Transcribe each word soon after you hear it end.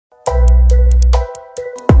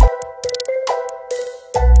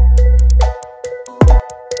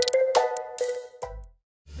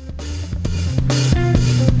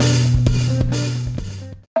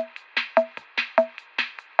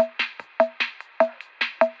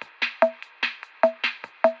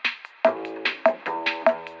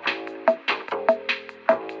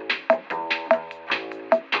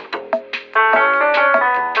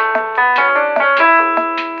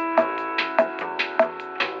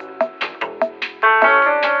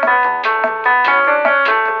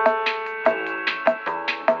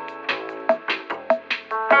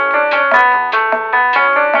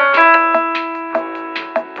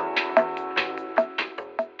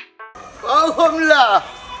কমলা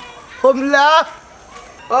কমলা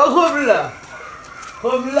ও কমলা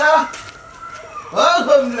কমলা ও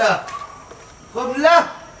কমলা কমলা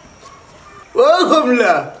ও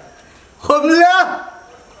কমলা কমলা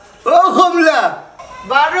ও কমলা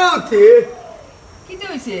বারো উঠে কি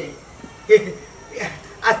হয়েছে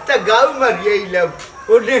আজটা গাও মারিয়ে আইলাম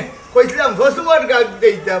ওনে কইলাম ভসমার গাছ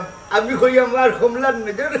দিতাম আমি কই আমার কমলার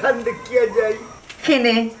নজর খান দেখিয়া যাই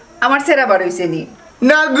খেনে আমার সেরা বার হইছে নি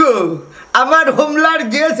না গো আমার কমলার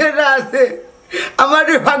যে সেরা আছে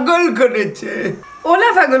আমারে পাগল করেছে ওলা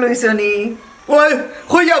পাগল হইছ নি ওই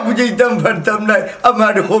কইয়া বুঝাইতাম পারতাম না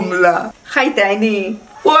আমার কমলা খাইতাইনি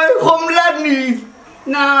ওই কমলা নি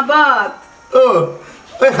না বাত ও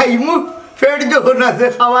ওই খাইমু ফের যখন আছে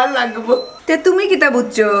খাওয়া লাগবো তে তুমি কিতা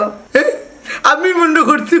বুঝছো আমি মনে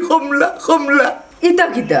করছি কমলা কমলা ইতা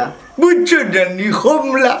কিতা বুঝছো জানি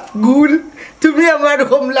কমলা গুল তুমি আমার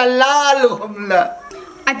কমলা লাল কমলা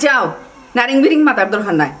আর যাও নারিং বিরিং মাতার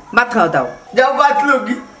দরকার নাই ভাত খাও দাও যাও বাত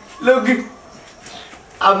লগি লগি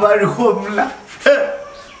আমার কমলা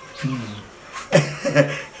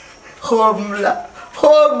কমলা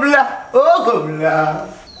কমলা ও কমলা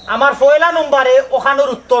আমার পয়লা নম্বরে ওখানোর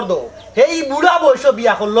উত্তর দো এই বুড়া বয়স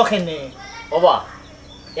বিয়া করলো খেনে বাবা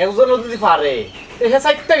একজন যদি পারে সে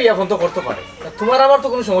চারটা বিয়া ফোন তো করতে পারে তোমার আমার তো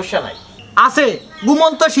কোনো সমস্যা নাই আছে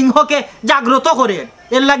গুমন্ত সিংহকে জাগ্রত করে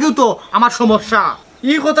এর লাগেও তো আমার সমস্যা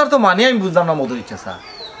ই কথার তো মানে আমি বুঝলাম না মধুর ইচ্ছা স্যার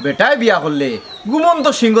বেটায় বিয়া করলে গুমন্ত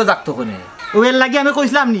সিংহ জাগত কোনে ও এর লাগে আমি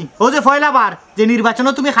কইছিলাম নি ও যে পয়লা বার যে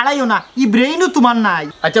নির্বাচনও তুমি হারাইও না ই ব্রেইনও তোমার নাই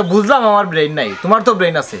আচ্ছা বুঝলাম আমার ব্রেইন নাই তোমার তো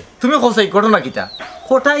ব্রেইন আছে তুমি কোসাই ঘটনা কিটা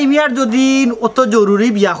কোটাই মিয়ার যদি অত জরুরি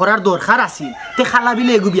বিয়া করার দরকার আছিল তে খালা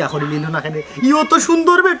বিলে এগু বিয়া করে নিল না কেন ই অত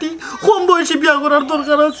সুন্দর বেটি কম বয়সে বিয়া করার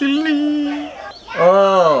দরকার আছিল নি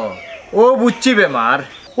ও বুঝছি বেমার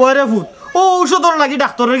ওরে ভূত ও ঔষধর লাগি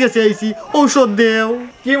ডাক্তারের গেছে আইছি ঔষধ দেও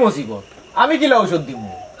কি মুসিবত আমি কিলা ঔষধ দিব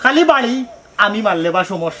খালি বাড়ি আমি মারলে বা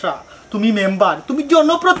সমস্যা তুমি মেম্বার তুমি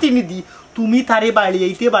জনপ্রতিনিধি তুমি তারে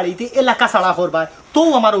বাড়িতে এলাকা ছাড়া করবা তো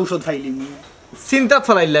আমার ঔষধ খাইলি চিন্তা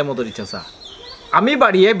ফলাইলাই মতো ইচ্ছা আমি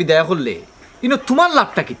বাড়িয়ে বিদায় করলে কিন্তু তোমার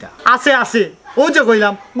লাভটা কিতা আছে আছে ও যে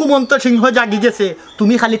কইলাম গুমন্ত সিংহ জাগি গেছে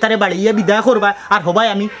তুমি খালি তারে বাড়িয়ে বিদায় করবা আর হবাই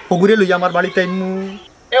আমি হগুরে লই আমার বাড়িতে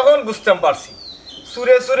এখন বুঝতাম পারছি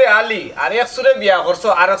সুরে সুরে আলি আর এক সুরে বিয়া করছো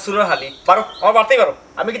আর এক সুরে হালি পারো আমার বাড়তেই পারো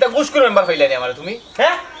আমি কিতা গুছ করে মেম্বার হইলানি আমার তুমি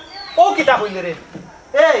হ্যাঁ ও কিতা হইলে রে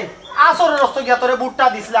এই আসর রক্ত গিয়া তোরে বুটটা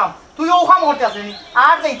দিছিলাম তুই ওখান করতে আসলি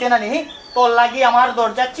আর যাইতে না নি তোর লাগি আমার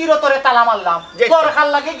দরজা চিরতরে তালা মারলাম তোর খাল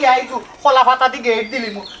লাগে গিয়া একটু খোলা ফাতা দি গেট দিলি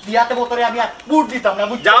বিয়াতে বোতরে আমি বুট দিতাম না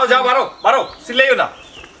যাও যাও বারো সিলাইও না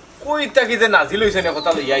কইতা কি যে নাজি লইছে না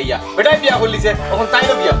কথা লইয়া ইয়া বেটাই বিয়া করলিছে এখন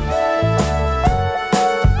তাইও বিয়া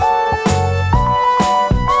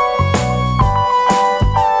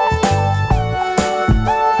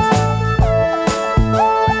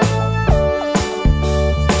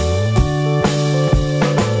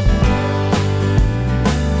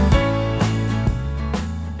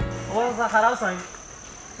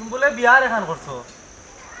তুমি বলে বিয়ার এখান করছো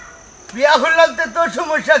বিয়া করলাম তো তোর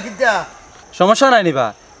সমস্যা কিতা সমস্যা নাই নিবা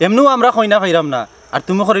এমনিও আমরা কইনা পাইরাম না আর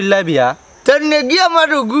তুমি করিলাই বিয়া তোর নেগি আমার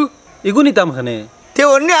ওগু এগু নিতাম খানে তে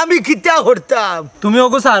অন্য আমি কিতা করতাম তুমি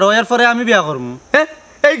ওগু সারো এর পরে আমি বিয়া করমু হ্যাঁ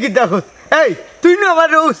এই কিতা কর এই তুই না আমার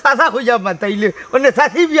ও সাসা খুঁজা মাতাইলে অন্য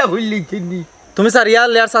সাসি বিয়া করলি চিনি তুমি সারিয়া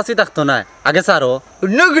লেয়ার সাসি থাকতো না আগে সারো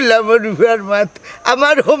অন্যগুলা আমার রুফার মাত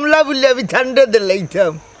আমার হোমলা বলে আমি ঠান্ডা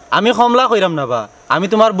দিলাইতাম আমি কমলা কইরাম না বা আমি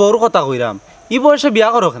তোমার বউর কথা কইরাম ই বয়সে বিয়া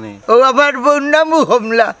করো খানে ও আমার বউর নামও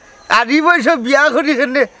হোমলা আর ই বয়সে বিয়া করি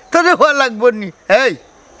খানে তোরে হওয়া লাগবো নি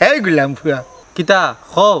এই গুলাম ফুয়া কিতা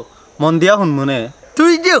খো মন দিয়া শুনমনে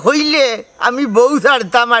তুই যে হইলে আমি বউ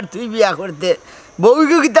ছাড়তাম আর তুই বিয়া করতে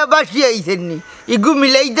বউকে কিতা বাসি আইছেন নি ইগু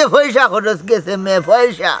মিলাইতে পয়সা খরচ গেছে মেয়ে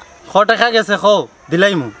পয়সা টাকা গেছে খো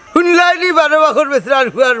দিলাইমু শুনলাইনি 12 বছর বেসরার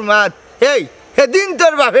ফুয়ার মাত সেদিন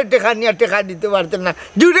তোর বাপের টেকা নিয়ে টেকা দিতে পারতেন না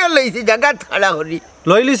জুড়ে লইছি জায়গা খাড়া করি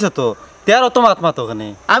লই লিছে তো তেয়ার অত মাত মাতো খানে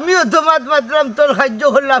আমিও তো মাত মাতলাম তোর সাহায্য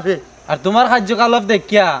করলাফে আর তোমার সাহায্য কালফ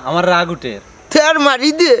দেখিয়া আমার রাগ উঠে তেয়ার মারি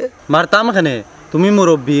দে মারতাম খানে তুমি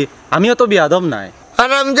মুরব্বী আমিও তো বিয়াদব নাই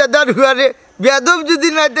আরামজাদার হুয়ারে বিয়াদব যদি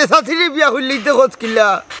নাই তে শাশুড়ি বিয়া হইলেই তো খোঁজ কিলা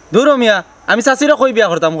দূর মিয়া আমি শাশুড়ি কই বিয়া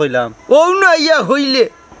করতাম কইলাম ও না ইয়া হইলে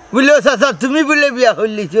বলে চাচা তুমি বলে বিয়া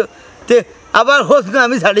হইলিছ তে আবার খোঁজ না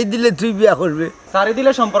আমি ছাড়ি দিলে তুই বিয়া করবে সারি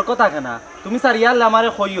দিলে সম্পর্ক থাকে না তুমি সারিয়াল আমারে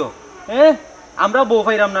কইও আমরা বউ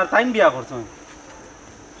পাইরাম না তাইন বিয়া করছো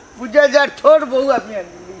বুঝা যার তোর বউ আমি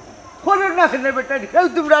আনলি করো না কেন বেটা কেউ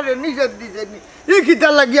তোমরা নিষেধ দিছে নি ই কিতা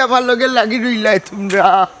লাগি আমার লগে লাগি রইলাই তোমরা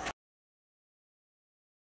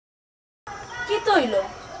কি তইলো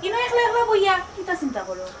ইনো একলা একলা বইয়া কিতা চিন্তা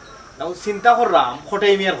করো নাও চিন্তা করলাম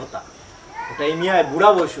কোটাই মিয়ার কথা কোটাই মিয়ায় বুড়া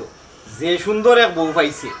বসো যে সুন্দর এক বউ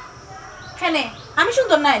পাইছে। হেনে আমি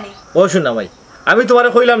সুন্দর নাই নি ও শোনা ভাই, আমি তোমারে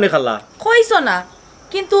কইলাম নি খালা। কইছো না,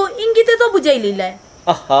 কিন্তু ইঙ্গিতে তো বুঝাই লিলাই।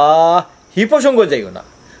 আহা, হি প্রসঙ্গ যাইও না।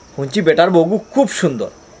 শুনছি বেটার বউ খুব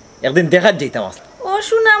সুন্দর, একদিন দেখার যাইতাম আসলে। ও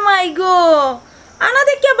শোনা মাই গো, আনা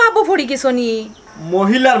দেখিয়া বাবু ফড়ি গেছো নি।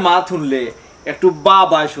 মহিলার মা শুনলে একটু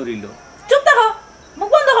বা সরিল। চুপ থাকো, মুখ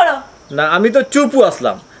বন্ধ করো। না আমি তো চুপু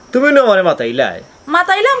আসলাম, তুমি না আমারে মাতাইলাই।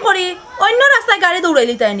 মাতাইলাম করি, অন্য রাস্তায় গাড়ি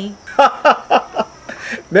দৌড়াইলি তাইনি।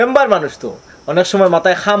 মেম্বার মানুষ তো অনেক সময়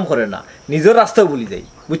মাথায় খাম করে না, নিজের রাস্তাও ভুলি যাই,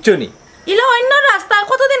 বুঝছো নি? ইলা অন্য রাস্তায়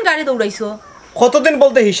কতদিন গাড়ি দৌড়াইছো? কতদিন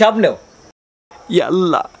বলতে হিসাব নেও।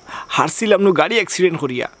 ইয়াল্লাহ, হারছিলাম নু গাড়ি অ্যাক্সিডেন্ট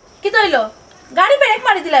করিয়া। কি তইলো, গাড়ি ব্রেক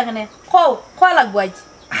মারি দিলা এখানে। খোয়া লাগবো আজ।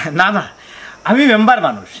 না না, আমি মেম্বার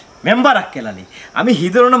মানুষ, মেম্বার আক্কেলালি, আমি হি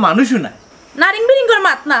ধরনের মানুষও না। নারিং বিরিং করে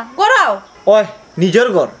মাত না গড়াও। ওই নিজের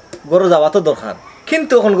গড় যাওয়া তো দরকার,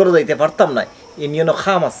 কিন্তু এখন গড় যাইতে পারতাম না, এ নিয়ে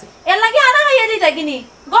খাম আছে। এর লাগে আনা খাইয়া দিই কিনি,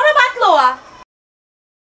 গড়ে বাত লওয়া।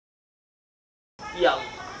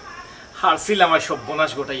 হারছিলাম আর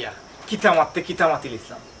সর্বনাশ গোটাইয়া, কিতা মাতি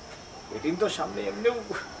লিখলাম। এদিন তো সামনে এমনিও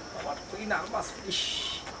আমার তুই নার্ভাস।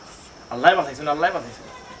 আল্লাহ বাঁচাইছো, আল্লাহ বাঁচাইছো।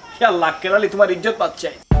 আল্লাহ কেলালি তোমার ইজ্জত পাচ্ছে।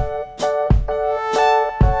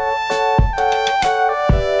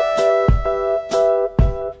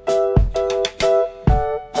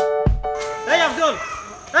 এই আফজল,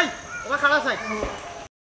 এই ওমা খাড়া চাই।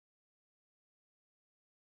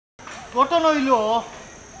 কত নইলো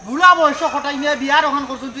বুড়া বয়স কোটাই মিয়া বিয়ার ওখান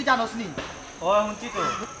করছুন, তুই জানোস নি? ও শুনছি তো।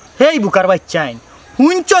 হেই বুকার বাচ্চাইন,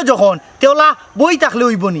 শুনছ যখন তেওলা বই থাকলে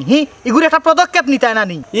হইব নি? এগুলো একটা পদক্ষেপ নিতাই না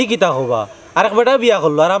নি? ই কিতা হবা, আর একবারটা বিয়া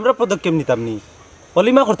করলো আর আমরা পদক্ষেপ নিতাম নি?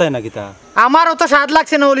 অলিমা করতাই না কিতা? আমারও তো স্বাদ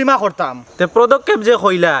লাগছে না অলিমা করতাম। তে পদক্ষেপ যে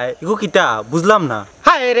কইলাই এগু কিতা বুঝলাম না।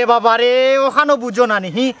 হায় রে বাবা রে, ওখানো বুঝো না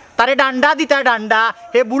নি? তারে ডান্ডা দিতা ডান্ডা,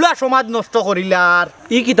 হে বুড়া সমাজ নষ্ট করিলার।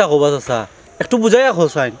 ই কিতা কবা চাচা, একটু বুঝাইয়া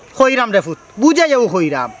খোসাইন। কইরাম রে ফুট, বুঝাই যাও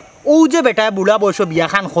কইরাম। ও যে বেটায় বুড়া বয়স বিয়া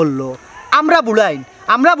খান করলো, আমরা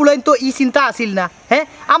বুড়াইন তো ই চিন্তা আসিল না? হ্যাঁ,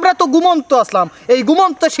 আমরা তো ঘুমন্ত আসলাম, এই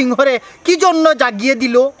ঘুমন্ত সিংহরে কি জন্য জাগিয়ে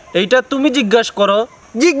দিল? এইটা তুমি জিজ্ঞাসা করো।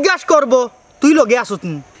 জিজ্ঞাসা করবো, তুই লগে আসুত?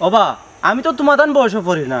 ওবা আমি তো তোমার দান বয়স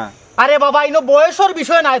পড়ি না। আরে বাবা, ইনো বয়সের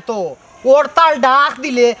বিষয় নাই তো। ওরতাল ডাক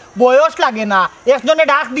দিলে বয়স লাগে না, একজনে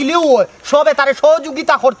ডাক দিলেও সবে তারে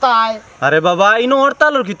সহযোগিতা করতায়। আরে বাবা ইনো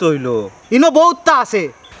হরতালর কি তৈলো? ইনো বহুতটা আছে,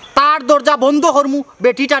 তার দরজা বন্ধ করমু,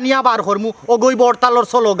 বেটিটা নিয়া বার করমু, ও গই বরতালর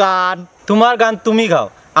স্লোগান। তোমার গান তুমি গাও,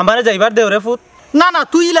 আমারে যাইবার দেও রে ফুট। না না,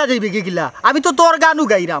 তুই ইলা যাইবি কি গিলা? আমি তো তোর গানও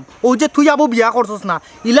গাইরাম। ও যে তুই আবু বিয়া করছস না,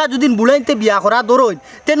 ইলা যদি বুড়াইতে বিয়া করা ধরইন,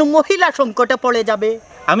 তেন মহিলা সংকটে পড়ে যাবে।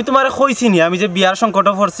 আমি তোমারে কইছি নি আমি যে বিয়ার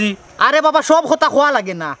সংকটে পড়ছি? আরে বাবা, সব কথা খোয়া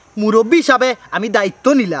লাগে না, মুরব্বী হিসাবে আমি দায়িত্ব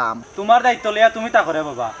নিলাম। তোমার দায়িত্ব লইয়া তুমি তা করে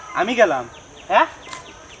বাবা, আমি গেলাম। হ্যাঁ,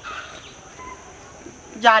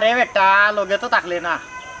 যা রে বেটা, লগে তো থাকলে না,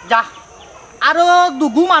 যা। আরো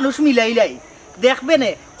দুগু মানুষ মিলাইলাই দেখবে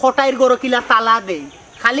নে, খটাইর গরো কিলা তালা দেই,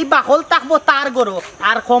 খালি বাকল থাকবো তার গরো,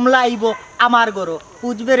 আর কমলা আইব আমার গরো,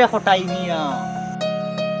 বুঝবে রে খটাই মিয়া।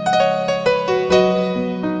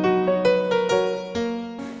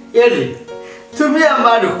 এরে তুমি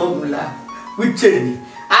আমার কমলা, বুঝছেন?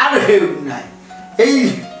 আর হেউ নাই এই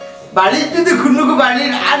বাড়ির যদি কোনো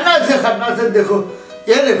বাড়ির আনা আছে খানা আছে, দেখো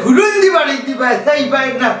এরে ঘুরুন দি বাড়ি দিবা সেই পাই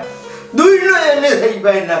না, দুই নয় এনে সেই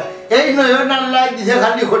পাই না, এই নয়ন আল্লাহ দিছে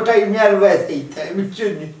খালি খোটাই মিয়ার বাই সেই তাই,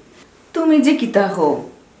 বুঝছেন? তুমি যে কিতা হো,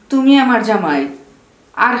 তুমি আমার জামাই,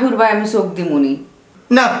 আর হুরবাই আমি চোখ দিমুনি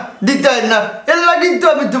না, দিতে না, এর লাগি তো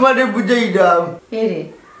আমি তোমারে বুঝাই দাম। এরে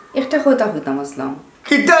একটা কথা হইতাম আসলাম।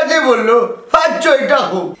 কিতা যে বললো 5-6টা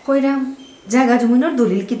হোক কইরাম জাগা জমিনের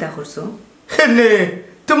দলিল কিতা করছো? হেনে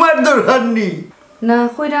তোমার দরকার নেই। না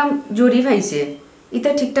কইরাম জরি পাইছে,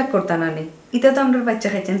 ইটা ঠিকঠাক করতা না নে, ইটা তো আমরা বাচ্চা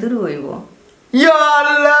খাইছেন তুই হইব। ইয়া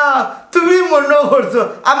আল্লাহ, তুমি মনে করছো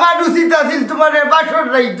আমার উচিত আছিল তোমার বাসর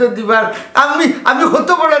দায়িত্ব দিবার, আমি কত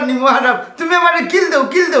বড় নিমহারাম, তুমি আমার কিল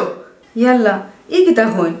দাও। ইয়াল্লা ই কিতা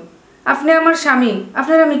হইন, আপনি আমার স্বামী,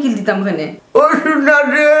 আপনার আমি কিল দিতাম ওখানে? ও শোনা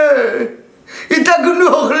রে, এটা কোনো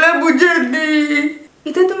হলে বুঝেনি।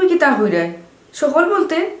 ইটা তুমি কিতা হইরাই সকল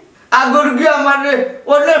বলতে? আগর গিয়ে আমার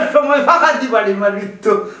অনেক সময় ফাঁকা দিবাড়ি মারিত,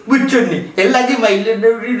 বুঝছো নি? এর লাগে মাইলে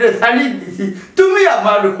নেউরিরে ছাড়ি দিছি, তুমি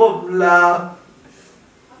আমার কমলা।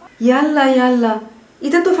 ইয়াল্লা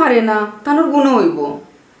ইটা তো পারে না, তানোর গুণ হইব।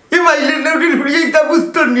 এই মাইলে নেউরির হুড়িয়েইটা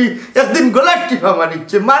বুঝতো নি, একদিন গলার টিপা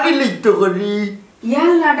মারিচ্ছে, মারিলেই তো করি।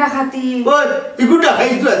 ইয়াল্লা ডাকাতি ও এগুটা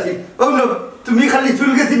খাইতো আছে। ও নো, তুমি খালি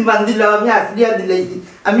চুল গেছিন বান্ধিলাম, আমি আসলিয়া দিলাইছি,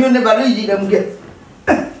 আমি অনেক ভালোই দিলাম গে।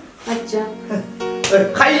 আচ্ছা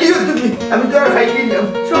খাইলিও তুমি, আমি তো আর খাইলি না।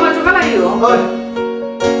 সকাল সকাল আইও।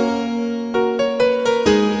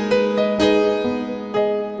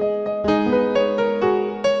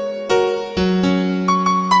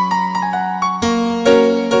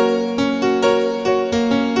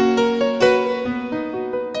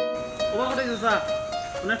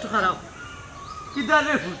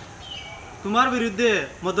 তোমার বিরুদ্ধে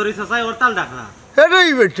মদরি চাচাই হরতাল ডাকরা। আরে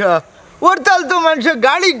বেটা হরতাল তো মানুষের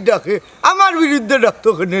গাড়ির ডাকে, আমার বিরুদ্ধে ডাকতো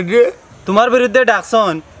কেন রে? তোমার বিরুদ্ধে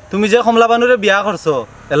ডাকছন তুমি যে কমলা বানুরে বিয়া করছো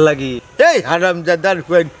এর লাগি। এই হারামজাদার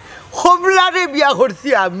কইন, কমলারে বিয়া করছি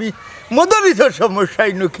আমি, মদরিসের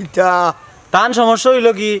সমস্যাই নকিতা। তান সমস্যা হইল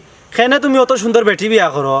কি, খেনে তুমি অত সুন্দর বেটি বিয়া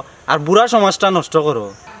করো আর বুড়া সমাজটা নষ্ট করো।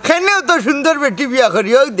 খেনেও তো সুন্দর বেটি বিয়া করি,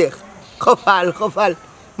 ওই দেখ কপাল কপাল,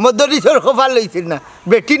 মদরিসের কপাল হয়েছে না,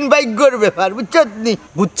 বেটিন ভাগ্যর ব্যাপার, বুঝছত নি?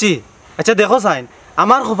 বুঝছি। আচ্ছা দেখো সাইন,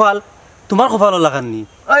 আমার কপাল তোমার কপাল লাগাননি।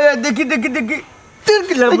 ওই দেখি দেখি দেখি, তোর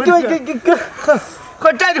কি লাভ?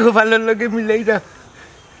 কটার কপালের লগে মিলাই না।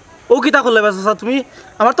 ও কিতা করলে বেসা তুমি?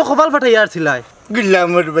 আমার তো কপাল ফাটাই আর ছিলাই।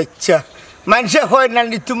 গিলামর বাচ্চা, মানুষে হয় না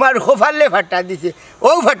তোমার কপালে ফাটা দিছে, ও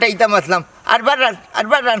ফাটাইতাম আসলাম। আরবার রান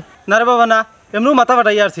আরবার রান। না রে বাবা না, এমনিও মাথা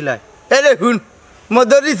ফাটাই আর ছিলাই। এরে শুন,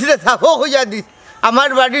 মদরিসরে সাফো হইয়া দিস, আমার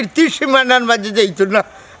বাড়ির 30 সীমানার মাঝে যাইতো না,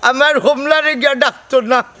 আমার হোমলারে গিয়া ডাকতো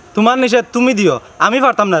না। তোমার নিষেধ তুমি দিও, আমি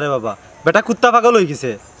পারতাম না রে বাবা। বেটা কুত্তা পাগল হয়ে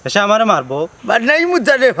গেছে, এসে আমারে মারবো। বানাই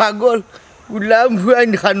মুতারে পাগল, গুলাম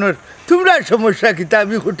হুয়াইন খানোর তোমরা সমস্যা কিতা?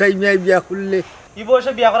 আমি কোথায় মিয়া বিয়া করলে ই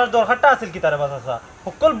বয়সে বিয়া করার দরকারটা আছিল কি তারে বাসা?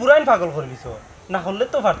 সকল বুড়াইন পাগল করে দিছ, না করলে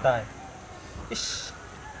তো পারতাই। ইস,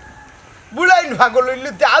 বুড়াইন পাগল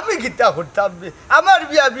হইলে তো আমি কিতা করতাম? আমার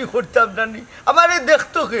বিয়া আমি করতাম না নি? আমারে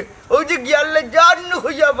দেখতো কে? ওই যে গিয়ালে জান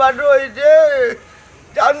হইয়া বারো, ওই যে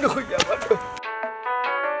জান হইয়া বারো।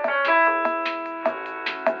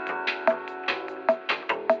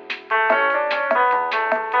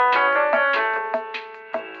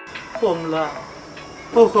 কমলা,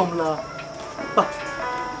 ও কমলা, বাহ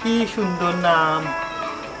কি সুন্দর নাম।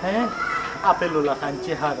 হ্যাঁ, আপেলোলা খান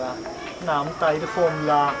চেহারা, নাম তাইর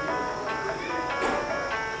কমলা।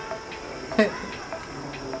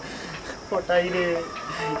 কটাই রে,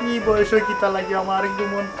 এই বয়সে কিতা লাগে আমার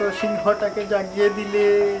ঘুমন্ত সিংহটাকে জাগিয়ে দিলে।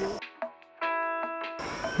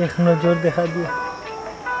 এক নজর দেখা দিয়ে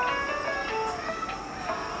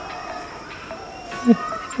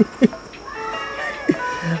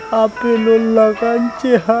আপেলোলা খান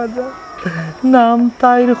চেহারা, নাম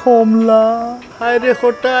তাইর কমলা। হায় রে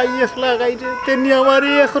কটাই এক লাগাই রে, তেনি আমার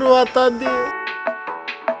এক রোয়াতা দে।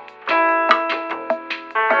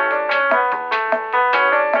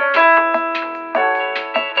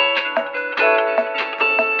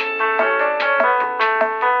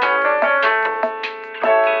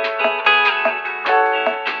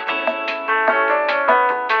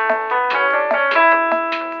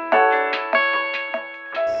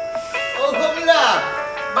 ও কমলা,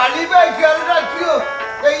 বাড়ি ভাই খেয়াল রাখিও,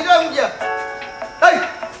 এইরকম যা। এই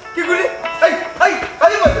কি গুলি? এই এই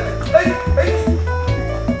এই এই এই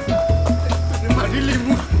মারিলি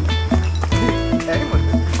মুখ। এই মত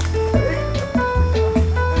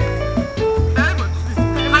এই মত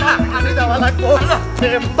আরে দাওয়ালা কোলা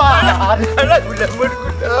টেম্পার আরে গুলাম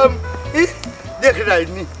গুলাম। দেখ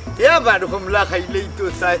রাইনি এ আবার কমলা খাইলেই তো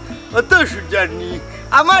চাই, অত সুজানি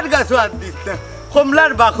আমার গাছও হাত দিস না,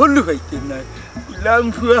 কমলার বাকল খাইতে নাই। গুলাম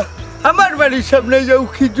ফুয়া আমার বাড়ির সামনে যাও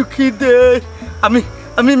খিচুখি দে।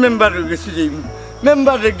 আমি মেম্বার হয়ে গেছি, যাইমু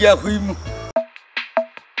মেম্বারে গিয়া হইমু।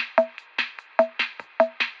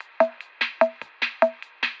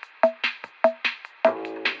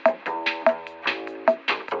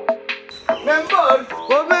 মেম্বার,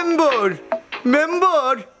 ও মেম্বার,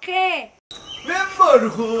 মেম্বার কে মেম্বার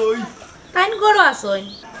হই তাইন গরো আসইন?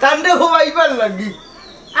 তান্ডে হইবার লাগি।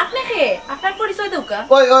 আপনি কে? আপনার পরিচয় দৌকা?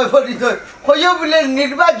 ওই ওই পরিচয় হইয়া বলে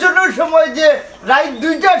নির্বাচনের সময় যে রাত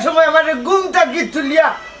 2টার সময় আমার ঘুম থাকি তুলিয়া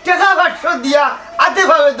টাকা 500 দিয়া আতে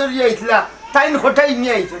ভাবে ধরিয়া আইছিলা, তাই হঠাই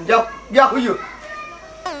নিয়ে আইছেন। যাও যা হইও।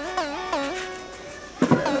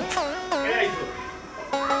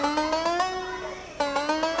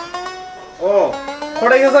 ও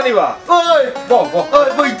খড়াই গেছা নিবা? ওই বল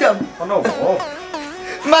বইতাম কোনো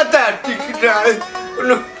মাথা ঠিক নাই,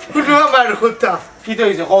 কোনো আমার কথা। কি তো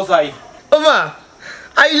হইছে কৌসাই? ও মা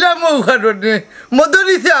আইলাম ও কারণে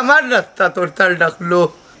মদরিছে আমার রাস্তা তোর তাল ডাকলো।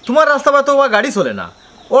 তোমার রাস্তা বা তো গাড়ি চলে না,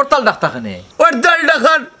 ওর তাল ডাক্তারখানে। ওর তাল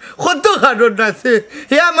ডাকার কত কারণ আছে,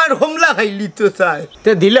 হে আমার হোমলা খাইলি তো চাই।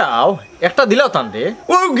 তে দিলাও একটা দিলাও তান্ডে।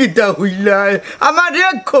 ও গীতা হইলাই আমার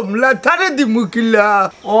এক কমলা থারে দিমু কিলা।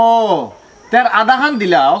 ও তার আধা খান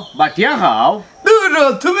দিলাও, বাটিয়া খাও। দূর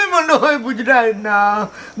তুমি মনে হয় বুঝলাই না,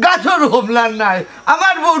 গাছর হোমলা নাই,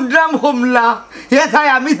 আমার বউরাম হোমলা। হে চাই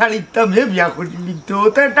আমি ছাড়িতাম, হে বিয়া করিলি তো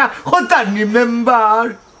এটা হতার নি মেম্বার।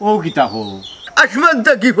 ও গীতা হো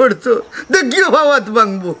আসমানটা কি করছো দেখিও ভাবাত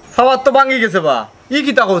ভাঙবো। খাবার তো ভাঙি গেছে বা, ই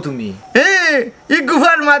গীতা হো তুমি? হ্যাঁ ই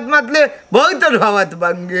গুফার মাত মাতলে বহুতর ভাবাত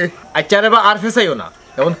ভাঙবে। আচ্ছা রে বা আর ফেসাইও না,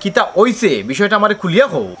 এখন কিতা ওইছে বিষয়টা আমারে খুলিয়া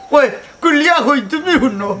কও। ওই কুলিয়া হই তুমি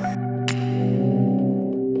শুনো।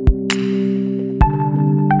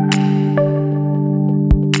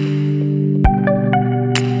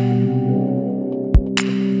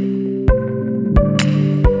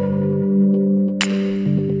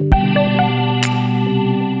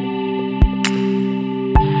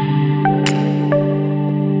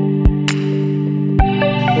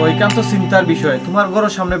 নিতান্ত চিন্তার বিষয় তোমার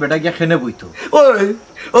ঘরের সামনে বেটা গিয়া খেনে বইতো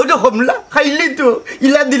ওই তো কমলা খাইলি তো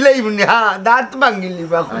ইলা দিলাই মনে দাঁত ভাঙিলি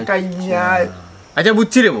বা কোথায় মিয়ার। আচ্ছা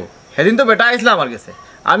বুঝছি রে বউ, সেদিন তো বেটা আইসলা আমার কাছে,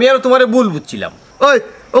 আমি আর তোমারে ভুল বুঝছিলাম। ওই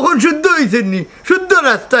ওখন শুদ্ধ হয়েছেন নি, শুদ্ধ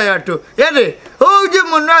রাস্তায় আটো এরে। ও যে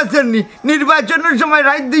মনে আছেন নি নির্বাচনের সময়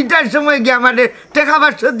রাত 2টার সময় গিয়ে আমাদের টেকা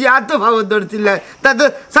 500 দিয়ে এত ভাব ধরছিল, তাতে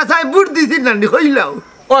চাচাই বুট দিছিল না হইলাও।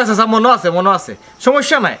 ও আচ্ছা মনে আছে মনে আছে,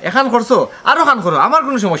 সমস্যা নাই, এখান করছো আরো খান করো, আমার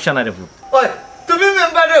কোনো সমস্যা নাই রে বউ। ওই তুমি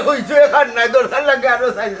মেম্বারে হইছো এখান নাই, দরকার লাগে আরো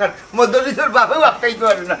 4 খান। মদরিসের বাপেও আটকাইতে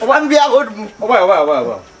পারে না, ওখান বিয়া করবো। ও ভাই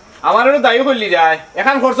আমার দায়ী করলি যায়,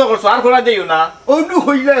 এখান করছো আর করা যাইও না। ওইটু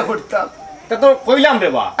হইলাই করতাম, তা তো কইলাম রে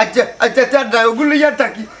বা। আচ্ছা আচ্ছা তার নাই ওগুলো ইয়া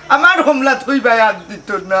থাকি আমার হমলা থই ভাই আর দিত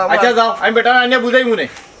না। আচ্ছা যাও, আমি বেটা আনিয়া বুঝাই মনে।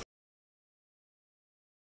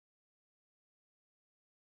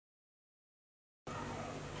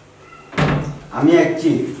 আমি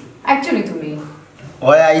অ্যাকচুয়ালি তুমি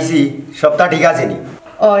ওই আইছি, সপ্তাহ ঠিক আছে নি?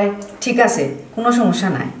 ওই ঠিক আছে, কোনো সমস্যা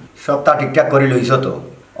নাই। সপ্তাহ ঠিকঠাক করে লইছ তো?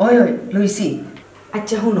 ওই লইছি।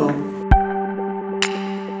 আচ্ছা শুনো,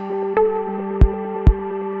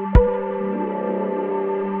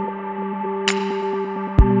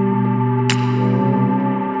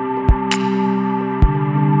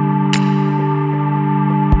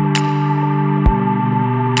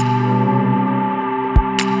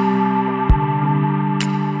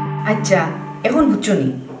 আচ্ছা এখন বুঝছো নি?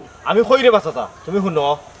 আমি কই রে বাচ্চা, তুমি শুনো।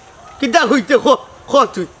 কিতা হইতে খ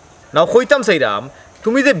তুই না কইতাম চাইরাম,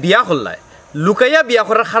 তুমি যে বিয়া করলাই, লুকাইয়া বিয়া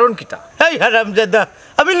করার কারণ কিতা? এই হারামজাদা,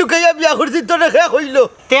 আমি লুকাইয়া বিয়া করছি তোরে শেষ হইল।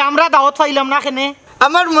 তে আমরা দাওয়াত পাইলাম না কেনে?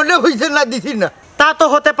 আমার মনে হইছে না দিছি না। তা তো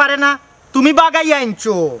হতে পারে না, তুমি বাগাইয়া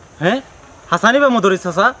আনছো। হ্যাঁ হাসানি বা মদরিস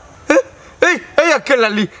চাচা? এই এই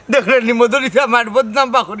আকেলালি দেখলেনি মদরিছে আমার বদনাম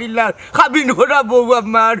বা করিলার, খাবিন ঘোরা বউ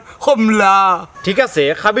আমার কমলা। ঠিক আছে,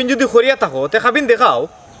 খাবিন যদি করিয়া থাকো তে খাবিন দেখাও।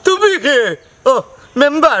 তুমি কে? ও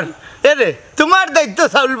মেম্বার, এরে তোমার দায়িত্ব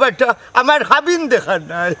চাউল বাটা, আমার খাবিন দেখা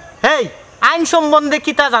নাই। হেই আইন সম্বন্ধে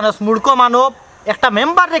কিতা জানোস মূর্খ মানব? একটা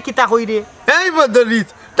মেম্বার রে কিতা কই রে? এই মদরিস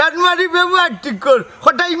তার মারি ব্যবহার ঠিক কর,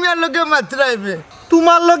 হঠাই মিয়ার লগে মাত্রাইবে।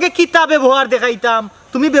 তোমার লগে কিতা ব্যবহার দেখাইতাম,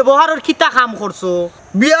 তুমি ব্যবহারের কিতা কাম করছো?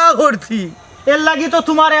 বিয়া করছি, এর লাগি তো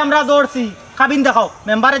তোমারে আমরা দৌড়ছি। খাবিন দেখাও,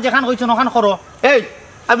 মেম্বারে যেখান কইছো ওখান করো। এই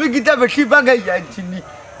আমি কিতা বেশি বাগাই যাচ্ছি নি।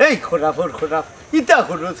 এই খরাফর খরাফ ইতা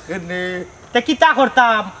খরচ কেনে? তে কিতা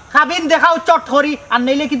করতাম? খাবিন দেখাও চট করি, আর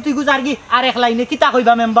নইলে কিন্তু গুজারগি আর এক লাইনে কিতা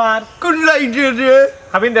কইবা মেম্বার? কোন লাইনে রে?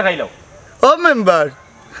 খাবিন দেখাইলাও। ও মেম্বার,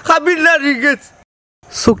 খাবিন না রিগেছ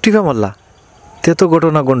চোখ টিপা মারলা, তে তো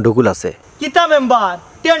ঘটনা গন্ডগোল আছে। কিতা মেম্বার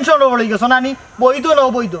টেনশন পড়ে গেছো নানি? বৈধ ন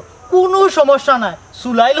বৈধ কোনো সমস্যা নাই,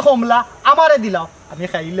 সুলাইল কমলা আমারে দিলাও, আমি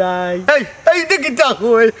খাইলাই। এই এইটা কিতা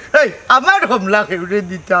কই? এই আমার কমলা খেউরে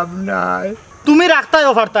দিতাম নাই। তুমি রাখতাই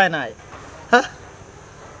অফারতাই নাই। হ্যাঁ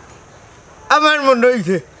আমার মনে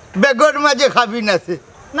হইছে বেগর মাঝে খাবিন আছে।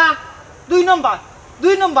 না, 2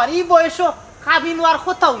 নম্বর ই বয়স খাবিন আর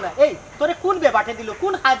কোথাও না। এই তোরে কোন বেবাটে দিল,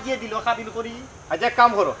 কোন হাজিয়ে দিল খাবিন করি? আচ্ছা এক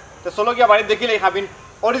কাম করো, তো চলো গিয়া বাড়ি দেখিলে খাবিন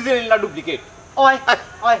অরিজিনাল না ডুপ্লিকেট। ওই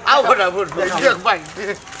ওই আও খরাফর দেখ ভাই,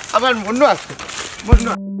 আমার মনে আছে মনে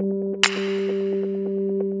আছে।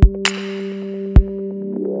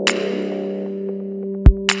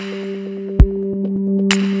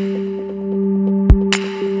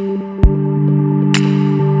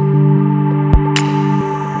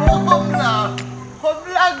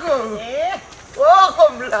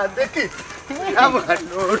 দেখি আমার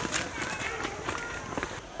নোট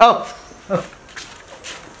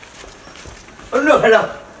অন্য খেলা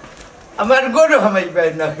আমার গরু হামাইবাই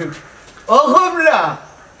না কেউ। ও কমলা,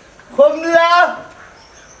 কমলা,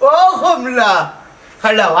 ও কমলা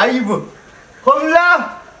খেলা আইব। কমলা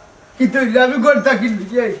কি তৈরি আমি গড়তা কিনবি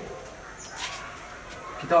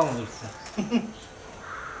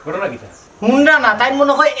ঘটনা কিতা? হুন্ডা না তাই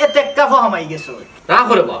মনে হয় এতে কাফা হামাই গেছো। না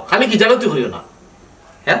করে বা, খালি কি জানো তুই করিও না।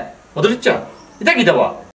 হ্যাঁ মধুর ইচ্ছা এটা কি দেবা?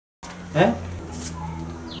 হ্যাঁ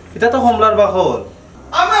এটা তো কমলার বাকল।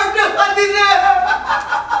 আমার টাকা দিলে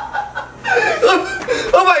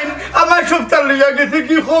ও ভাই আমার সপ্তাহ লইয়া গেছে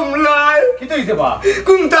কি কমলায়। কি তো হইছে বা?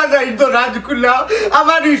 কোনটা নাই তো রাজকুলা,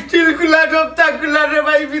 আমার স্টিল কুলা সপ্তাহ কুলা রে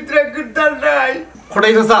ভাই, ভিতরে কোনটা নাই।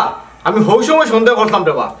 খটাই চাচা, আমি হৌ সময় সন্দেহ করতাম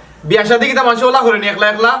রে বা, বিয়া শাদি কিতা মানুষ ওলা করেনি একলা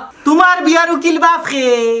একলা। তোমার বিয়ার উকিল বাপ খে?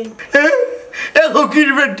 এ ফকির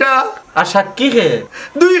বেটা, আর সাক্ষী খে?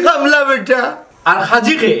 2 কামলা বেটা, আর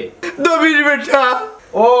খাজি খে? দবির বেটা।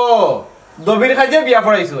 ও দবির খাজে বিয়া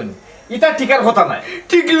পড়াইছুন, ইটা ঠিকার কথা নাই।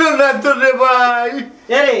 ঠিকলো না তো রে ভাই।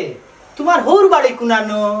 এরে তোমার হৌর বাড়ি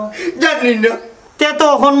কুনানো? জানি না। তে তো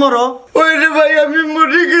এখন মরো। ওই রে ভাই আমি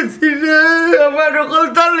মরে গেছি রে, আমার অকল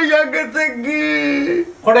তালিয়া গেছে কি।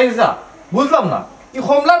 খটাই চাচা বুঝলাম না, ই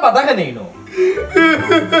কমলার বাধা কেন নো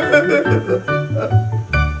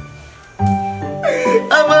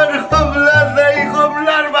আমার কমলা নাই,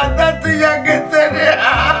 কমলার বাধা তুই গেছে রে,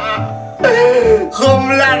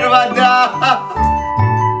 কমলার বাধা